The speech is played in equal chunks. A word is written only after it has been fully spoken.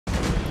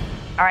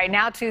All right,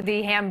 now to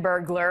the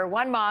Hamburglar.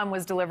 One mom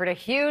was delivered a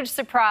huge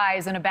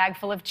surprise, and a bag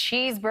full of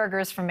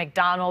cheeseburgers from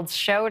McDonald's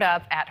showed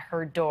up at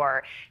her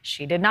door.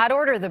 She did not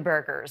order the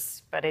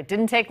burgers, but it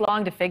didn't take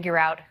long to figure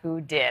out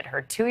who did.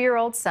 Her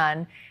 2-year-old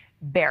son,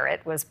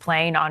 Barrett, was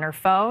playing on her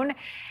phone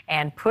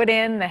and put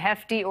in the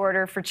hefty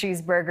order for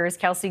cheeseburgers.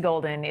 Kelsey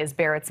Golden is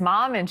Barrett's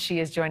mom, and she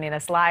is joining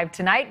us live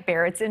tonight.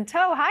 Barrett's in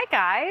tow. Hi,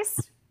 guys.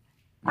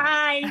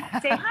 Hi.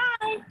 Say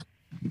hi.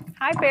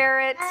 Hi,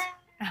 Barrett.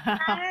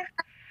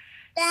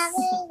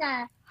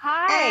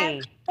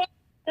 Hi.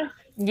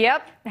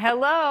 Yep.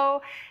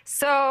 Hello.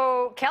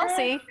 So,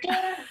 Kelsey,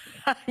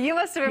 you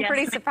must have been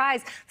pretty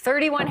surprised.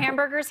 31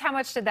 hamburgers. How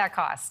much did that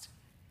cost?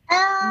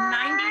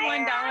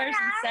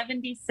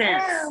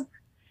 $91.70.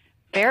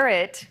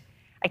 Barrett,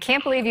 I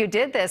can't believe you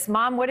did this.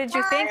 Mom, what did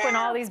you think when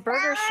all these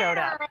burgers showed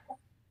up?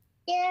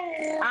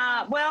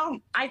 Well,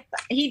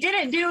 he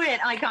didn't do it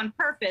like on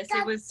purpose.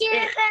 It was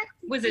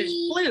a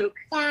fluke.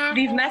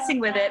 He's messing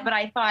with it, but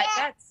I thought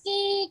that's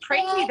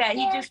crazy that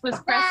he just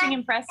was pressing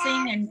and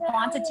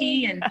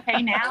quantity and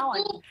pay now.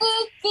 And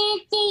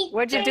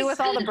what'd you do with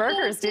all the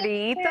burgers? Did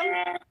he eat them?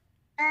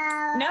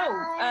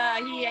 No,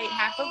 he ate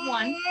half of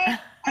one.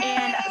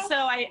 And so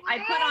I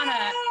put on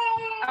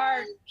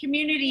our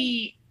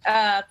community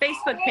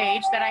Facebook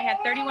page that I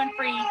had 31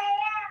 free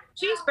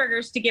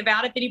cheeseburgers to give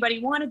out if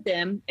anybody wanted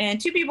them, and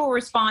 2 people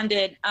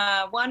responded.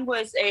 One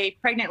was a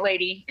pregnant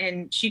lady,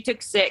 and she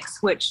took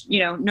 6, which, you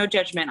know, no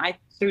judgment. I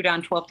threw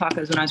down 12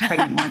 tacos when I was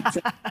pregnant once.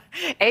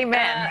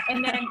 Amen.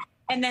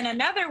 And then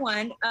another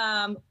one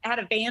had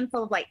a van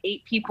full of like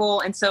 8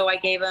 people, and so I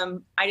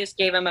just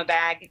gave him a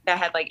bag that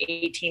had like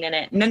 18 in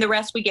it, and then the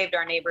rest we gave to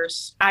our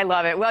neighbors. I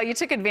love it. Well, you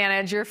took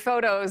advantage. Your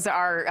photos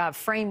are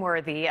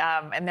frame-worthy,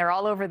 and they're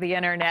all over the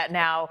internet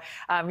now.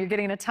 You're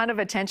getting a ton of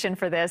attention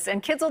for this,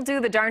 and kids will do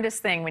the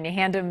darndest thing when you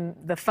hand him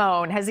the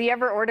phone. Has he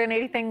ever ordered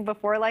anything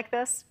before like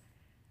this?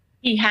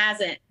 He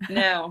hasn't.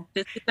 No,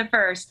 this is the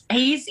first.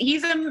 He's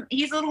a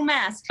little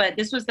mess, but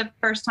this was the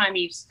first time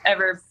he's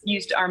ever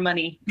used our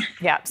money.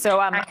 Yeah.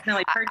 So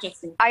accidentally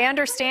purchasing. I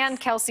understand,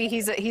 Kelsey.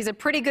 He's a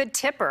pretty good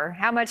tipper.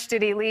 How much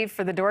did he leave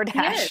for the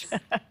DoorDash?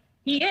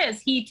 He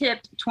is. He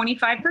tipped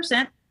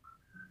 25%.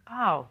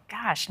 Oh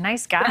gosh,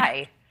 nice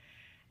guy.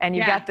 And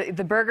you got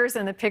the burgers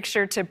and the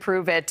picture to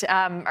prove it.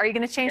 Are you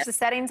going to change the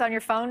settings on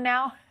your phone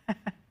now? I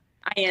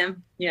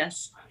am.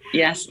 Yes.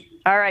 Yes.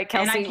 All right,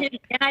 Kelsey.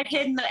 And I've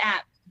hidden the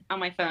app on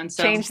my phone.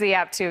 So. Change the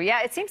app too.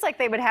 Yeah, it seems like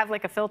they would have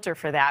like a filter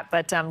for that,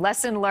 but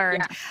lesson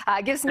learned.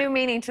 Gives new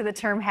meaning to the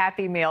term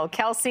Happy Meal.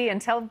 Kelsey,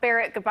 and tell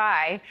Barrett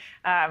goodbye.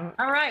 All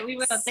right, we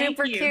will. Thank you.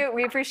 Super cute.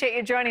 We appreciate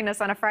you joining us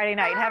on a Friday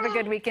night. Have a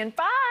good weekend.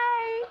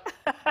 Bye.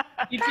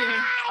 You too.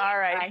 All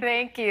right, Bye.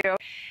 thank you.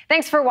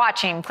 Thanks for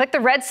watching. Click the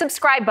red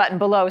subscribe button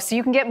below so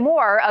you can get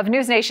more of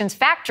NewsNation's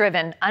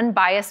fact-driven,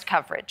 unbiased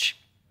coverage.